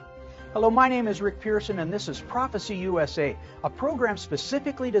Hello, my name is Rick Pearson, and this is Prophecy USA, a program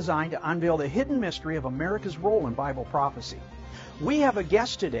specifically designed to unveil the hidden mystery of America's role in Bible prophecy. We have a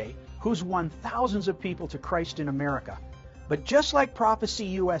guest today who's won thousands of people to Christ in America. But just like Prophecy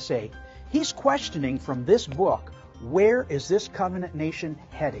USA, he's questioning from this book, where is this covenant nation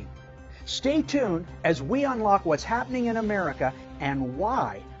heading? Stay tuned as we unlock what's happening in America and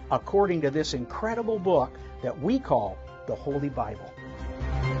why, according to this incredible book that we call the Holy Bible.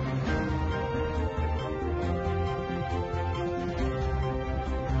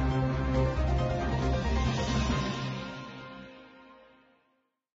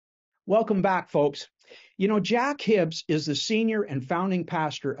 Welcome back, folks. You know, Jack Hibbs is the senior and founding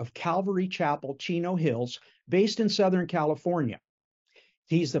pastor of Calvary Chapel Chino Hills, based in Southern California.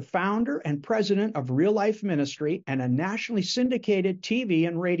 He's the founder and president of Real Life Ministry and a nationally syndicated TV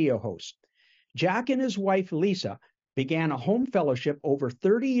and radio host. Jack and his wife, Lisa, began a home fellowship over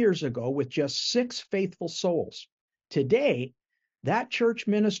 30 years ago with just 6 faithful souls. Today, that church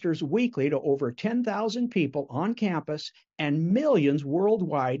ministers weekly to over 10,000 people on campus and millions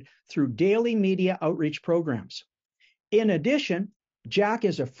worldwide through daily media outreach programs. In addition, Jack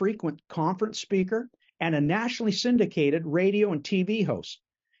is a frequent conference speaker and a nationally syndicated radio and TV host.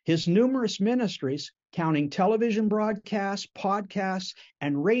 His numerous ministries, counting television broadcasts, podcasts,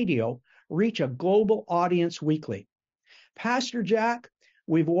 and radio, reach a global audience weekly. Pastor Jack,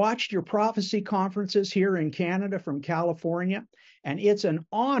 we've watched your prophecy conferences here in Canada from California, and it's an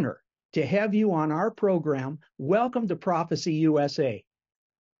honor to have you on our program. Welcome to Prophecy USA.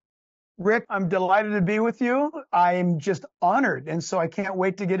 Rick, I'm delighted to be with you. I'm just honored, and so I can't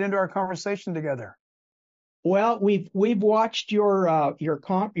wait to get into our conversation together. Well, we've watched your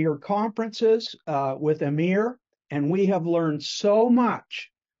conferences with Amir, and we have learned so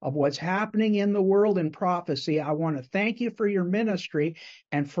much of what's happening in the world in prophecy. I want to thank you for your ministry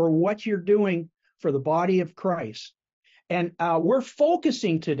and for what you're doing for the body of Christ. And we're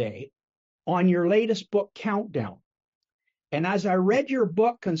focusing today on your latest book, Countdown. And as I read your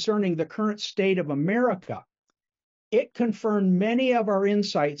book concerning the current state of America, it confirmed many of our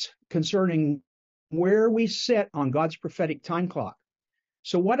insights concerning where we sit on God's prophetic time clock.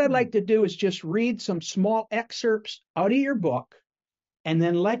 So what I'd like to do is just read some small excerpts out of your book and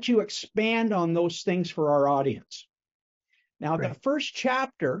then let you expand on those things for our audience. Now, Great. the first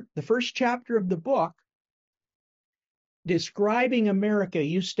chapter of the book, describing America,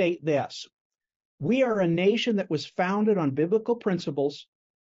 you state this: we are a nation that was founded on biblical principles,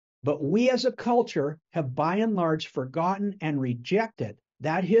 but we as a culture have by and large forgotten and rejected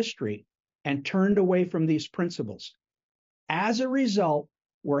that history and turned away from these principles. As a result,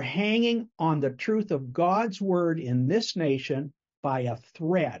 we're hanging on the truth of God's word in this nation by a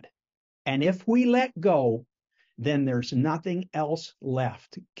thread. And if we let go, then there's nothing else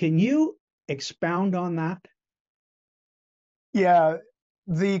left. Can you expound on that? Yeah,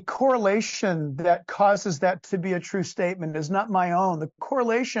 the correlation that causes that to be a true statement is not my own. The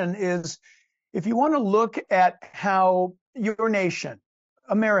correlation is, if you want to look at how your nation,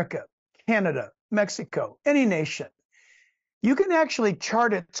 America, Canada, Mexico, any nation, you can actually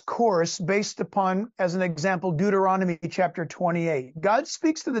chart its course based upon, as an example, Deuteronomy chapter 28. God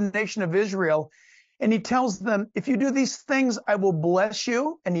speaks to the nation of Israel, and he tells them, if you do these things, I will bless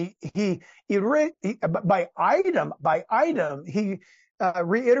you. And he by item, he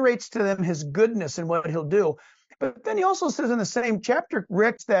reiterates to them his goodness and what he'll do. But then he also says in the same chapter,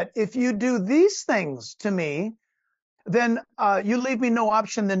 Rick, that if you do these things to me, then you leave me no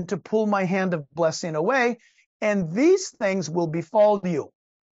option than to pull my hand of blessing away, and these things will befall you.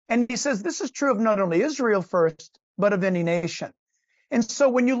 And he says this is true of not only Israel first, but of any nation. And so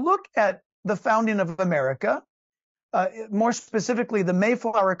when you look at the founding of America, more specifically the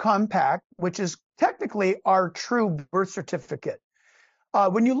Mayflower Compact, which is technically our true birth certificate,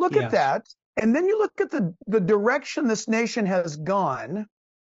 when you look at that, and then you look at the direction this nation has gone,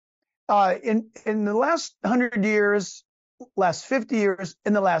 in the last 100 years, last 50 years,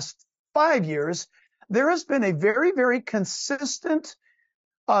 in the last 5 years, there has been a very, very consistent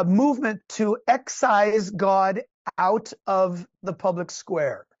movement to excise God out of the public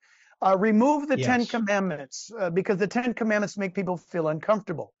square. Remove the 10 Commandments because the 10 Commandments make people feel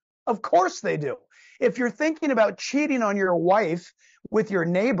uncomfortable. Of course they do. If you're thinking about cheating on your wife with your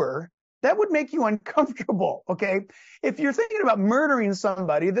neighbor, that would make you uncomfortable, okay? If you're thinking about murdering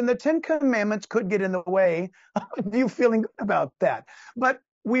somebody, then the 10 Commandments could get in the way of you feeling good about that. But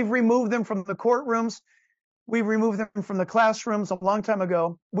we've removed them from the courtrooms. We removed them from the classrooms a long time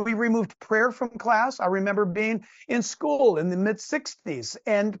ago. We removed prayer from class. I remember being in school in the mid-'60s,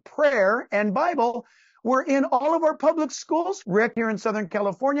 and prayer and Bible were in all of our public schools. Rick, here in Southern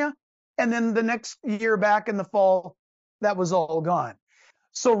California, And then the next year back in the fall, that was all gone.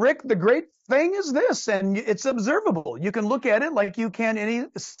 So, Rick, the great thing is this, and it's observable. You can look at it like you can any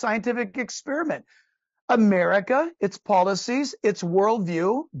scientific experiment. America, its policies, its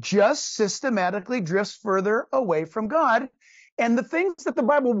worldview just systematically drifts further away from God. And the things that the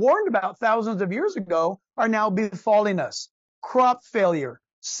Bible warned about thousands of years ago are now befalling us. Crop failure,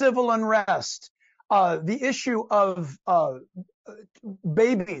 civil unrest, the issue of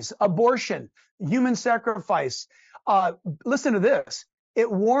babies, abortion, human sacrifice. Listen to this.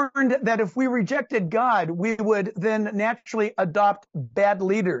 It warned that if we rejected God, we would then naturally adopt bad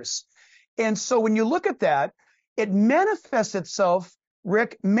leaders. And so when you look at that, it manifests itself,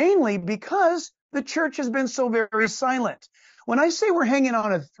 Rick, mainly because the church has been so very silent. When I say we're hanging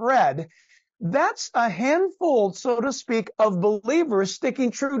on a thread, that's a handful, so to speak, of believers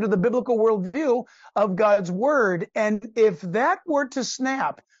sticking true to the biblical worldview of God's word. And if that were to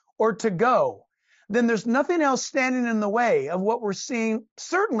snap or to go, then there's nothing else standing in the way of what we're seeing,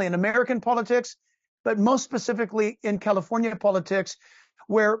 certainly in American politics, but most specifically in California politics,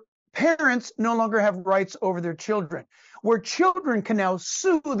 where parents no longer have rights over their children, where children can now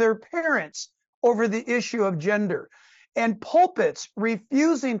sue their parents over the issue of gender, and pulpits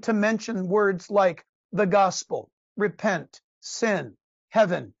refusing to mention words like the gospel, repent, sin,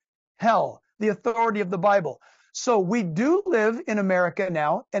 heaven, hell, the authority of the Bible. So we do live in America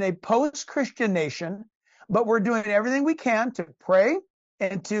now in a post-Christian nation, but we're doing everything we can to pray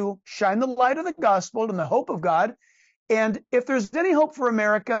and to shine the light of the gospel and the hope of God. And if there's any hope for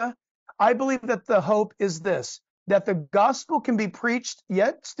America, I believe that the hope is this, that the gospel can be preached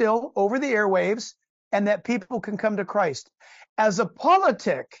yet still over the airwaves and that people can come to Christ. As a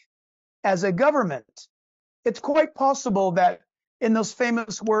politic, as a government, it's quite possible that in those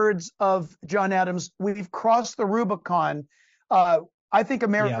famous words of John Adams, we've crossed the Rubicon. I think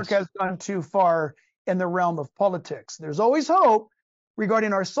America has gone too far in the realm of politics. There's always hope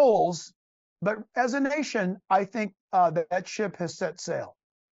regarding our souls, but as a nation, I think that ship has set sail.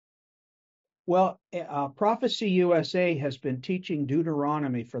 Well, Prophecy USA has been teaching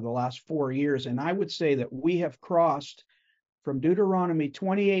Deuteronomy for the last 4 years, and I would say that we have crossed from Deuteronomy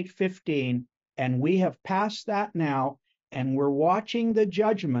 28:15, and we have passed that now, and we're watching the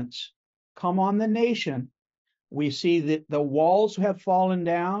judgments come on the nation. We see that the walls have fallen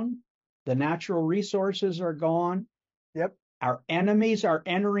down, the natural resources are gone. Yep. Our enemies are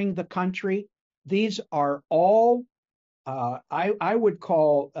entering the country. These are all, I would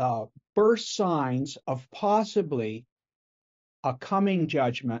call burst signs of possibly a coming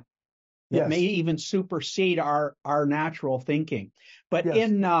judgment that may even supersede our natural thinking. But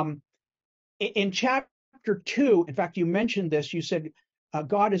in chapter 2, in fact, you mentioned this, you said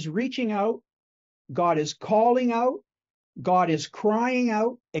God is reaching out, God is calling out, God is crying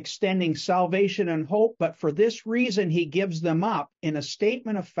out, extending salvation and hope, but for this reason, he gives them up. In a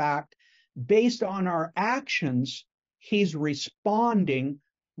statement of fact, based on our actions, he's responding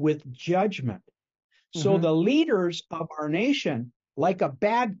with judgment. So the leaders of our nation, like a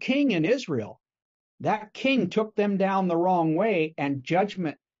bad king in Israel, that king took them down the wrong way and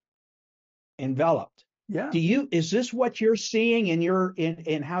judgment enveloped. Yeah. Is this what you're seeing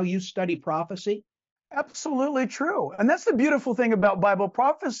in how you study prophecy? Absolutely true. And that's the beautiful thing about Bible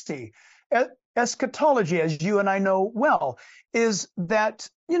prophecy. Eschatology, as you and I know well, is that,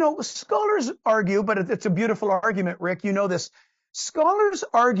 scholars argue, but it's a beautiful argument, Rick, you know this. Scholars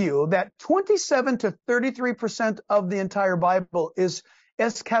argue that 27 to 33% of the entire Bible is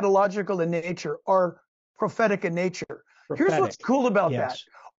eschatological in nature or prophetic in nature. Here's what's cool about that.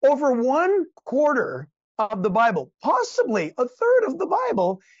 Over 1/4 of the Bible, possibly a third of the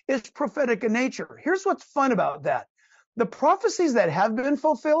Bible, is prophetic in nature. Here's what's fun about that. The prophecies that have been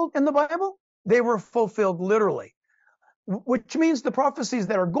fulfilled in the Bible, they were fulfilled literally, which means the prophecies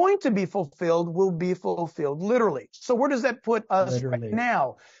that are going to be fulfilled will be fulfilled literally. So where does that put us right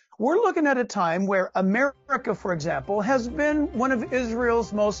now? We're looking at a time where America, for example, has been one of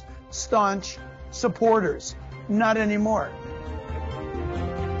Israel's most staunch supporters. Not anymore.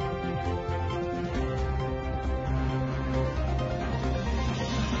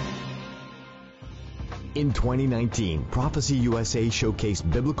 In 2019, Prophecy USA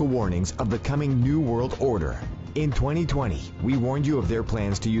showcased biblical warnings of the coming New World Order. In 2020, we warned you of their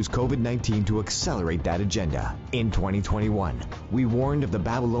plans to use COVID-19 to accelerate that agenda. In 2021, we warned of the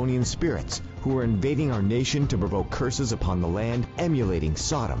Babylonian spirits who are invading our nation to provoke curses upon the land, emulating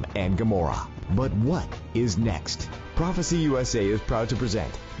Sodom and Gomorrah. But what is next? Prophecy USA is proud to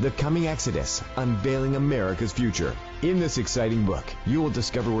present The Coming Exodus, Unveiling America's Future. In this exciting book, you will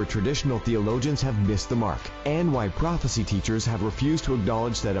discover where traditional theologians have missed the mark and why prophecy teachers have refused to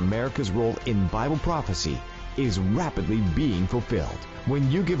acknowledge that America's role in Bible prophecy is rapidly being fulfilled.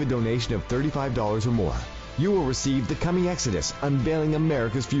 When you give a donation of $35 or more, you will receive The Coming Exodus, Unveiling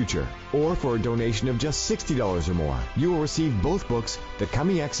America's Future. Or for a donation of just $60 or more, you will receive both books, The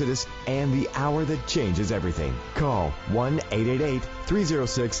Coming Exodus and The Hour That Changes Everything. Call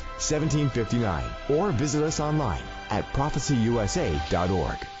 1-888-306-1759 or visit us online at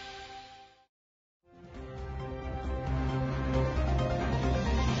ProphecyUSA.org.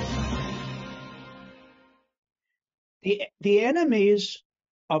 The enemies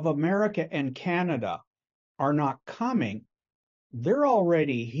of America and Canada are not coming. They're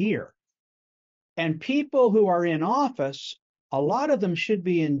already here. And people who are in office, a lot of them should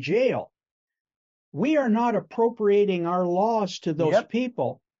be in jail. We are not appropriating our laws to those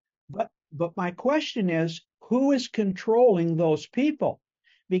people. But my question is, who is controlling those people?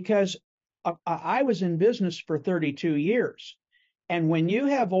 Because I was in business for 32 years. And when you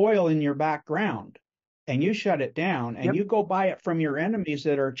have oil in your background and you shut it down and you go buy it from your enemies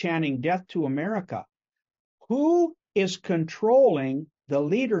that are chanting death to America, who is controlling the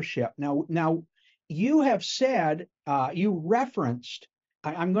leadership? Now you have said, you referenced,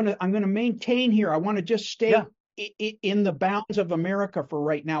 I'm going to maintain here. I want to just stay in the bounds of America for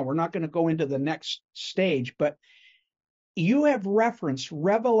right now. We're not going to go into the next stage, but you have referenced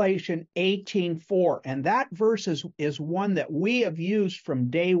Revelation 18:4, and that verse is one that we have used from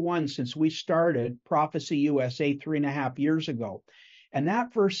day one since we started Prophecy USA 3.5 years ago. And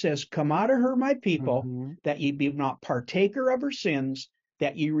that verse says, "Come out of her, my people, that ye be not partaker of her sins,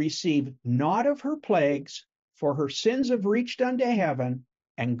 that ye receive not of her plagues, for her sins have reached unto heaven,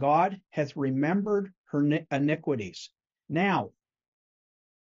 and God hath remembered her iniquities." Now,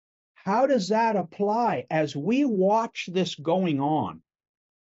 how does that apply as we watch this going on?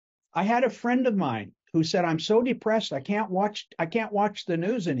 I had a friend of mine who said, "I'm so depressed, I can't watch the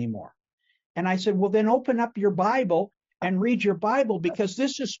news anymore." And I said, "Well, then open up your Bible and read your Bible, because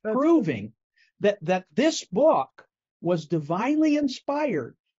this is proving that this book was divinely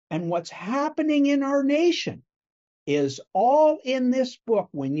inspired, and what's happening in our nation is all in this book.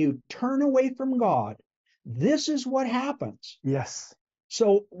 When you turn away from God, this is what happens." Yes.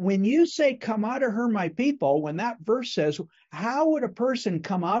 So when you say, "Come out of her, my people," when that verse says, how would a person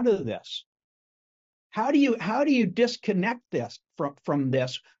come out of this? How do you disconnect this from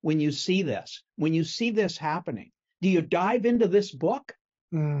this when you see this happening? Do you dive into this book?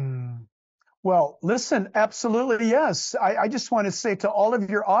 Well, listen, absolutely, yes. I just want to say to all of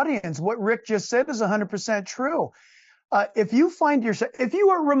your audience, what Rick just said is 100% true. If you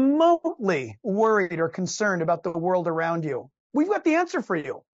are remotely worried or concerned about the world around you, we've got the answer for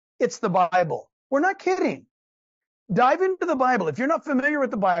you. It's the Bible. We're not kidding. Dive into the Bible. If you're not familiar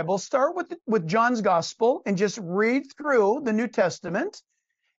with the Bible, start with John's Gospel and just read through the New Testament.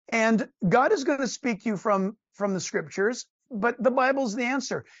 And God is going to speak to you from the scriptures, but the Bible's the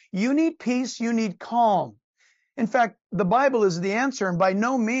answer. You need peace. You need calm. In fact, the Bible is the answer. And by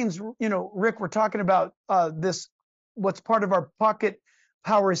no means, Rick, we're talking about this, what's part of our Pocket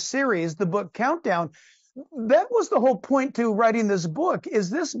Power series, the book Countdown. That was the whole point to writing this book.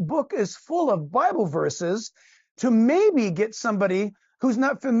 This book is full of Bible verses to maybe get somebody who's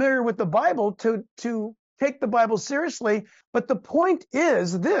not familiar with the Bible to take the Bible seriously. But the point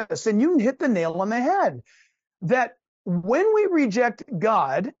is this, and you hit the nail on the head, that when we reject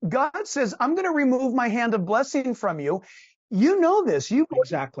God, God says, "I'm going to remove my hand of blessing from you." You know this.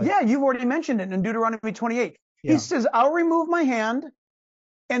 Exactly. Yeah, you've already mentioned it in Deuteronomy 28. Yeah. He says, "I'll remove my hand,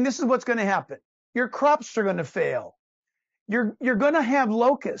 and this is what's going to happen. Your crops are going to fail. You're going to have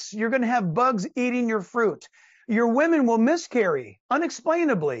locusts. You're going to have bugs eating your fruit. Your women will miscarry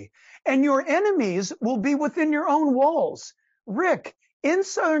unexplainably, and your enemies will be within your own walls." Rick, in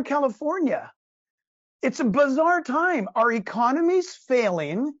Southern California, it's a bizarre time. Our economy's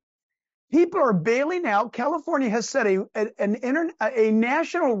failing. People are bailing out. California has set a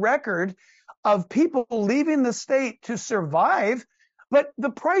national record of people leaving the state to survive, but the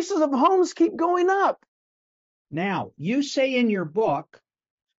prices of homes keep going up. Now, you say in your book,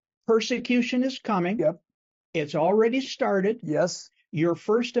 persecution is coming. Yep. It's already started. Yes. Your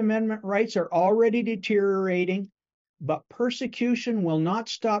First Amendment rights are already deteriorating, but persecution will not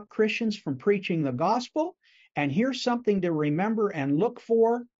stop Christians from preaching the gospel. And here's something to remember and look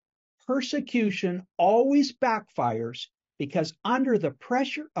for. Persecution always backfires because under the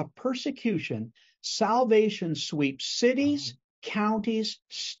pressure of persecution, salvation sweeps cities, counties,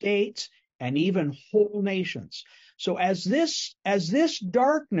 states, and even whole nations. So as this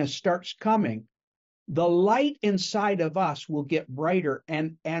darkness starts coming, the light inside of us will get brighter,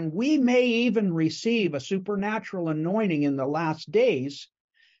 and we may even receive a supernatural anointing in the last days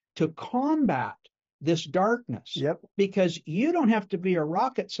to combat this darkness. Yep. Because you don't have to be a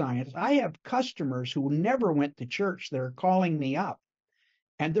rocket scientist. I have customers who never went to church. They're calling me up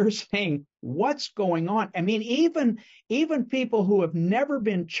and they're saying, what's going on? I mean, even people who have never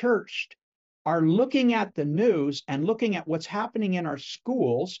been churched are looking at the news and looking at what's happening in our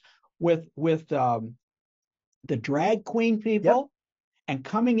schools with the drag queen people, and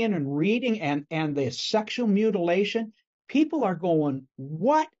coming in and reading, and the sexual mutilation. People are going,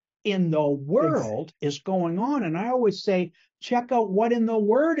 what in the world is going on? And I always say, check out what in the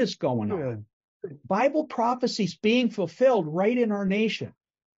Word is going on. Bible prophecies being fulfilled right in our nation.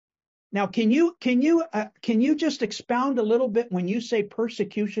 Now, can you just expound a little bit when you say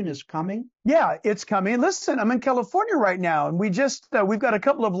persecution is coming? Yeah, it's coming. Listen, I'm in California right now, and we've got a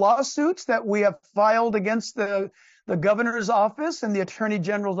couple of lawsuits that we have filed against the governor's office and the attorney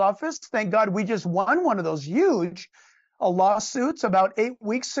general's office. Thank God we just won one of those huge lawsuits about 8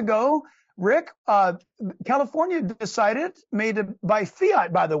 weeks ago. Rick, California decided, by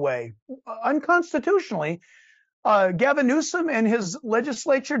fiat, by the way, unconstitutionally, Gavin Newsom and his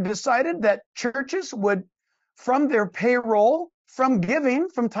legislature decided that churches would, from their payroll, from giving,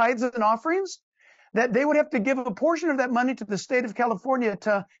 from tithes and offerings, that they would have to give a portion of that money to the state of California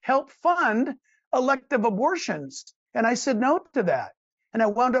to help fund elective abortions. And I said no to that. And I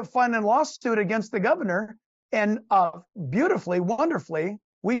wound up filing a lawsuit against the governor. And beautifully, wonderfully,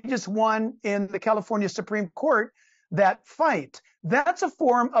 we just won in the California Supreme Court that fight. That's a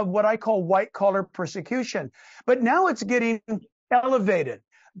form of what I call white collar persecution. But now it's getting elevated.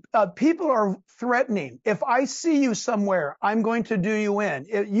 People are threatening. If I see you somewhere, I'm going to do you in.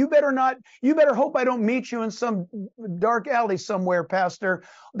 You better hope I don't meet you in some dark alley somewhere, Pastor.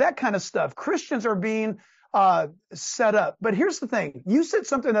 That kind of stuff. Christians are being set up. But here's the thing. You said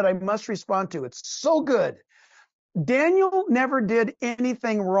something that I must respond to. It's so good. Daniel never did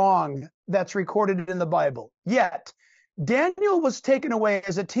anything wrong that's recorded in the Bible. Yet, Daniel was taken away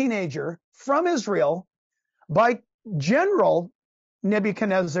as a teenager from Israel by General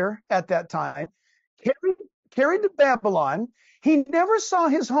Nebuchadnezzar at that time, carried to Babylon. He never saw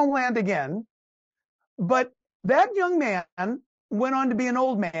his homeland again, but that young man went on to be an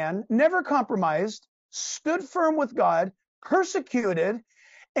old man, never compromised, stood firm with God, persecuted,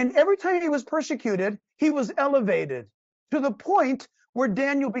 and every time he was persecuted, he was elevated to the point where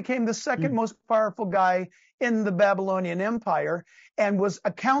Daniel became the second most powerful guy in the Babylonian Empire and was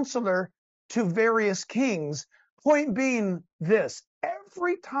a counselor to various kings. Point being this,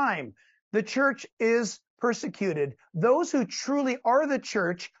 every time the church is persecuted, those who truly are the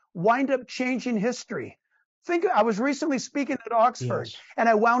church wind up changing history. I was recently speaking at Oxford, and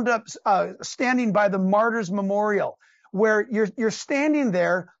I wound up standing by the Martyrs Memorial, where you're standing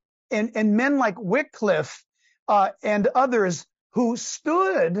there, and men like Wycliffe and others who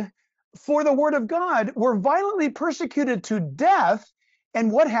stood for the word of God were violently persecuted to death. And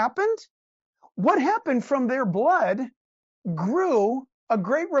what happened? What happened from their blood grew a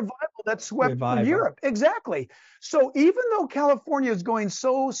great revival that swept Europe. Exactly. So even though California is going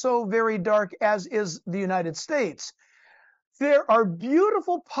so very dark, as is the United States, there are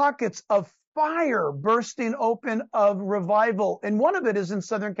beautiful pockets of fire bursting open of revival. And one of it is in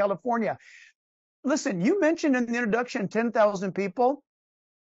Southern California. Listen, you mentioned in the introduction 10,000 people.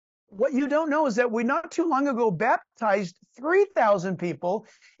 What you don't know is that we not too long ago baptized 3,000 people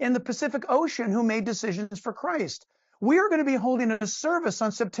in the Pacific Ocean who made decisions for Christ. We are going to be holding a service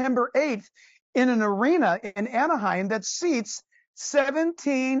on September 8th in an arena in Anaheim that seats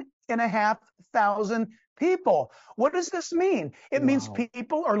 17,500 people. What does this mean? It means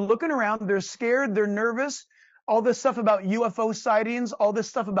people are looking around, they're scared, they're nervous. All this stuff about UFO sightings, all this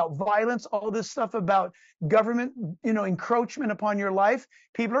stuff about violence, all this stuff about government, encroachment upon your life.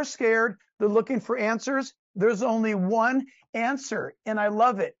 People are scared. They're looking for answers. There's only one answer, and I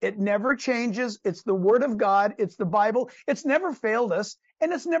love it. It never changes. It's the Word of God. It's the Bible. It's never failed us,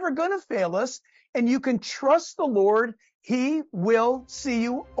 and it's never going to fail us. And you can trust the Lord. He will see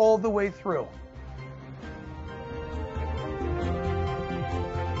you all the way through.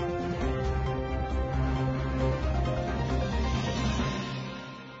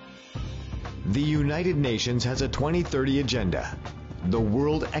 The United Nations has a 2030 agenda. The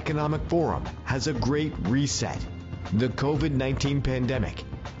World Economic Forum has a great reset. The COVID-19 pandemic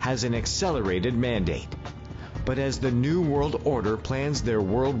has an accelerated mandate. But as the New World Order plans their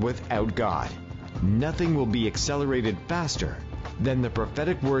world without God, nothing will be accelerated faster than the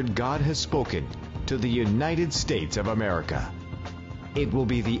prophetic word God has spoken to the United States of America. It will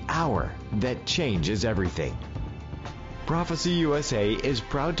be the hour that changes everything. Prophecy USA is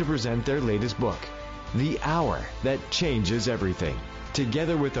proud to present their latest book, The Hour That Changes Everything.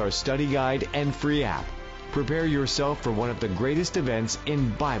 Together with our study guide and free app, prepare yourself for one of the greatest events in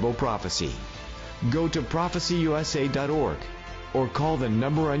Bible prophecy. Go to ProphecyUSA.org or call the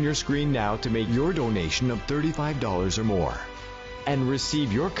number on your screen now to make your donation of $35 or more and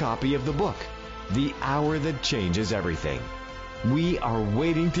receive your copy of the book, The Hour That Changes Everything. We are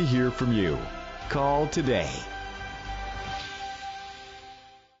waiting to hear from you. Call today.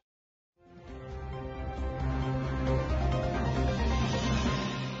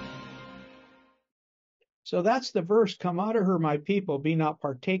 So that's the verse, come out of her, my people, be not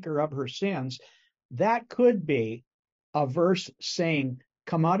partaker of her sins. That could be a verse saying,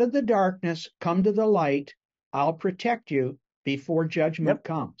 come out of the darkness, come to the light, I'll protect you before judgment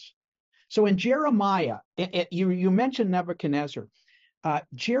comes. So in Jeremiah, you mentioned Nebuchadnezzar.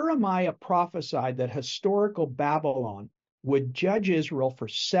 Jeremiah prophesied that historical Babylon would judge Israel for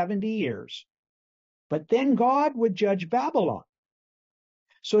 70 years, but then God would judge Babylon.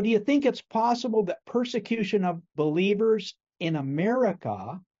 So do you think it's possible that persecution of believers in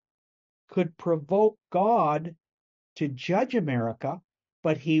America could provoke God to judge America,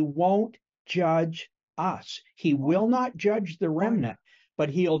 but he won't judge us? He will not judge the remnant, but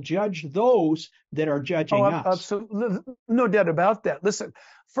he'll judge those that are judging us. Absolutely. No doubt about that. Listen,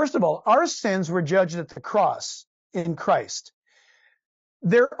 first of all, our sins were judged at the cross in Christ.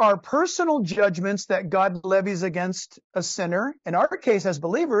 There are personal judgments that God levies against a sinner. In our case, as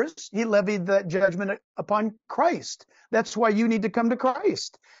believers, he levied that judgment upon Christ. That's why you need to come to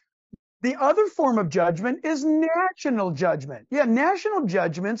Christ. The other form of judgment is national judgment. Yeah, national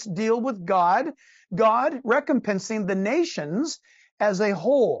judgments deal with God recompensing the nations as a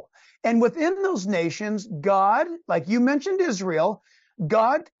whole. And within those nations, God, like you mentioned Israel,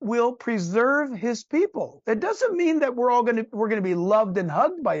 God will preserve his people. It doesn't mean that we're going to be loved and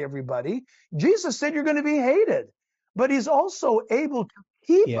hugged by everybody. Jesus said you're going to be hated, but he's also able to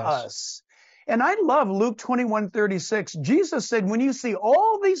keep us. And I love Luke 21:36. Jesus said, when you see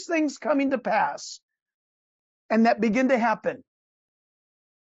all these things coming to pass and that begin to happen,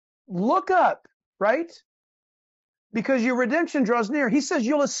 look up, right? Because your redemption draws near. He says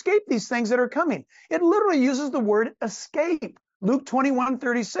you'll escape these things that are coming. It literally uses the word escape. Luke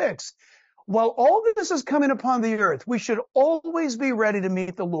 21:36. While all this is coming upon the earth, we should always be ready to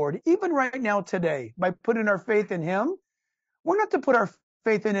meet the Lord, even right now today, by putting our faith in him. We're not to put our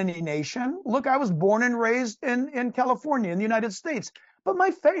faith in any nation. Look, I was born and raised in California, in the United States. But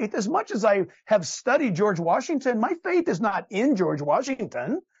my faith, as much as I have studied George Washington, my faith is not in George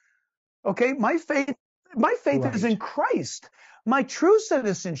Washington. Okay, my faith is in Christ. My true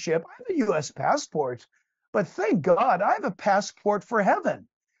citizenship, I have a U.S. passport, but thank God I have a passport for heaven.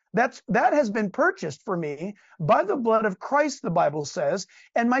 That has been purchased for me by the blood of Christ, the Bible says,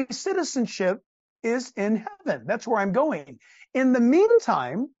 and my citizenship is in heaven. That's where I'm going. In the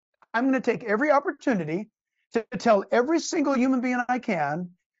meantime, I'm going to take every opportunity to tell every single human being I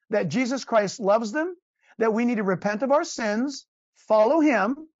can that Jesus Christ loves them, that we need to repent of our sins, follow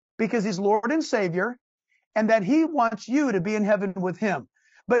him because he's Lord and Savior, and that he wants you to be in heaven with him.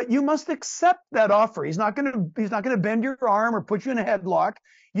 But you must accept that offer. He's not going to bend your arm or put you in a headlock.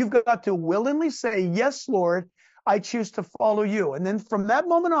 You've got to willingly say, yes, Lord, I choose to follow you. And then from that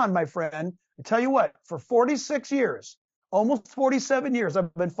moment on, my friend, I tell you what, for 46 years, almost 47 years,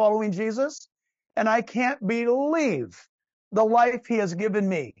 I've been following Jesus, and I can't believe the life he has given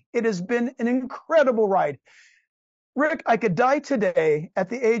me. It has been an incredible ride. Rick, I could die today at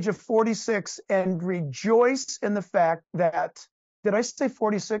the age of 46 and rejoice in the fact that, did I say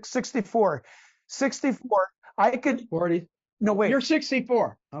 46? 64. 64. I could. 40. No, wait. You're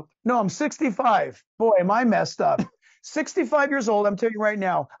 64. Okay. No, I'm 65. Boy, am I messed up. 65 years old, I'm telling you right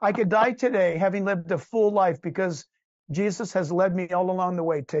now, I could die today having lived a full life because Jesus has led me all along the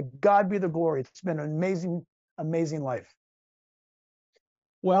way. To God be the glory. It's been an amazing, amazing life.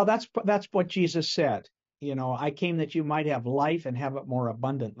 Well, that's what Jesus said. You know, I came that you might have life and have it more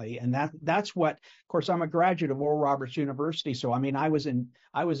abundantly. And that's what, of course, I'm a graduate of Oral Roberts University. So, I mean, I was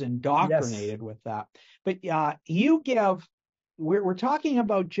indoctrinated with that. But we're talking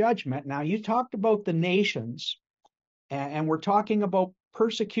about judgment. Now, you talked about the nations and we're talking about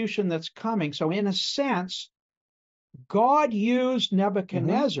persecution that's coming. So in a sense, God used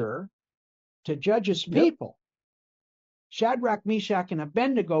Nebuchadnezzar to judge his people. Shadrach, Meshach, and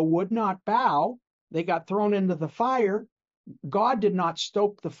Abednego would not bow They got thrown into the fire. God did not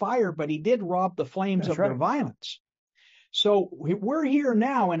stoke the fire, but he did rob the flames of their violence. So we're here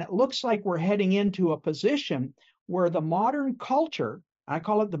now, and it looks like we're heading into a position where the modern culture, I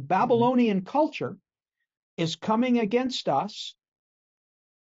call it the Babylonian culture, is coming against us.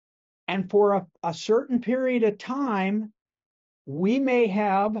 And for a certain period of time, we may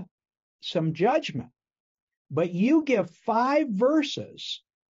have some judgment. But you give 5 verses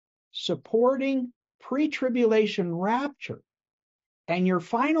supporting pre-tribulation rapture. And your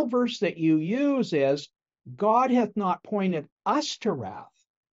final verse that you use is, God hath not pointed us to wrath,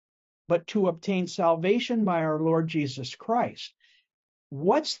 but to obtain salvation by our Lord Jesus Christ.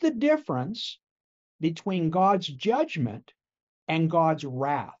 What's the difference between God's judgment and God's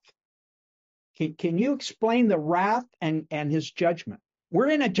wrath? Can you explain the wrath and his judgment? We're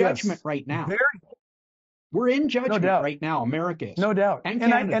in a judgment right now. We're in judgment right now. America is. No doubt.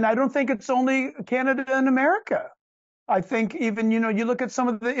 And I don't think it's only Canada and America. I think even, you look at some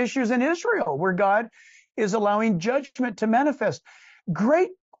of the issues in Israel where God is allowing judgment to manifest. Great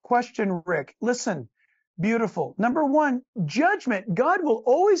question, Rick. Listen, beautiful. Number one, judgment. God will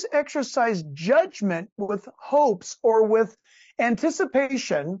always exercise judgment with hopes or with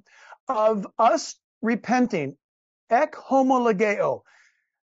anticipation of us repenting. Ek homologeo.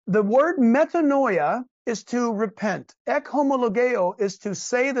 The word metanoia is to repent. Ek homologeo is to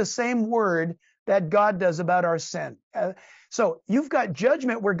say the same word that God does about our sin. So you've got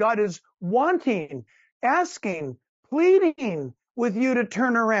judgment where God is wanting, asking, pleading with you to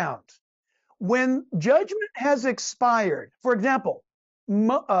turn around. When judgment has expired, for example,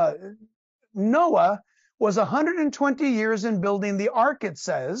 Noah was 120 years in building the ark, it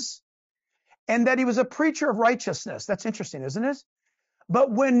says, and that he was a preacher of righteousness. That's interesting, isn't it?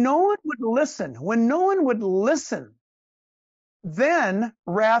 But when no one would listen, then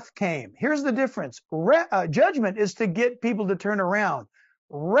wrath came. Here's the difference. Judgment is to get people to turn around.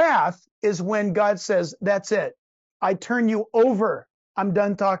 Wrath is when God says, that's it. I turn you over. I'm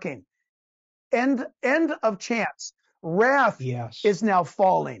done talking. End of chance. Wrath is now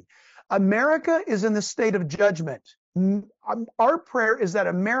falling. America is in the state of judgment. Our prayer is that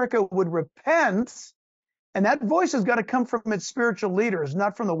America would repent, and that voice has got to come from its spiritual leaders,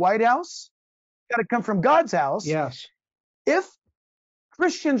 not from the White House. It's got to come from God's house. Yes. If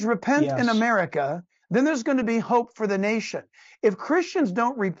Christians repent in America, then there's going to be hope for the nation. If Christians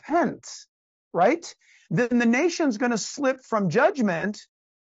don't repent, right, then the nation's going to slip from judgment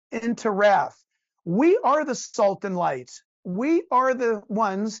into wrath. We are the salt and light. We are the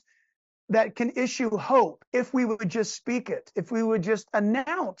ones that can issue hope if we would just speak it, if we would just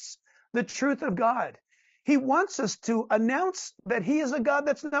announce the truth of God. He wants us to announce that he is a God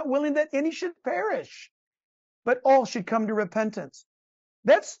that's not willing that any should perish, but all should come to repentance.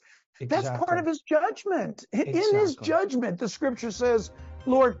 That's part of his judgment. In his judgment, the scripture says,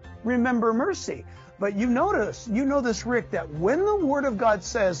 Lord, remember mercy. But you know this, Rick, that when the word of God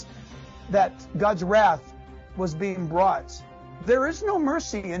says that God's wrath was being brought, there is no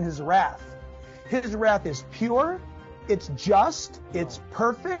mercy in his wrath. His wrath is pure, it's just, it's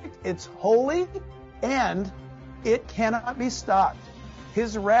perfect, it's holy, and it cannot be stopped.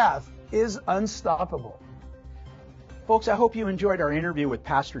 His wrath is unstoppable. Folks, I hope you enjoyed our interview with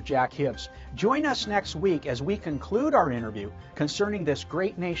Pastor Jack Hibbs. Join us next week as we conclude our interview concerning this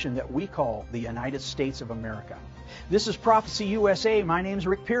great nation that we call the United States of America. This is Prophecy USA. My name is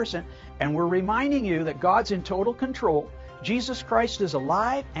Rick Pearson, and we're reminding you that God's in total control. Jesus Christ is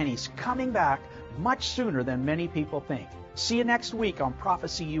alive, and he's coming back much sooner than many people think. See you next week on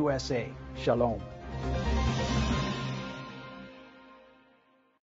Prophecy USA. Shalom.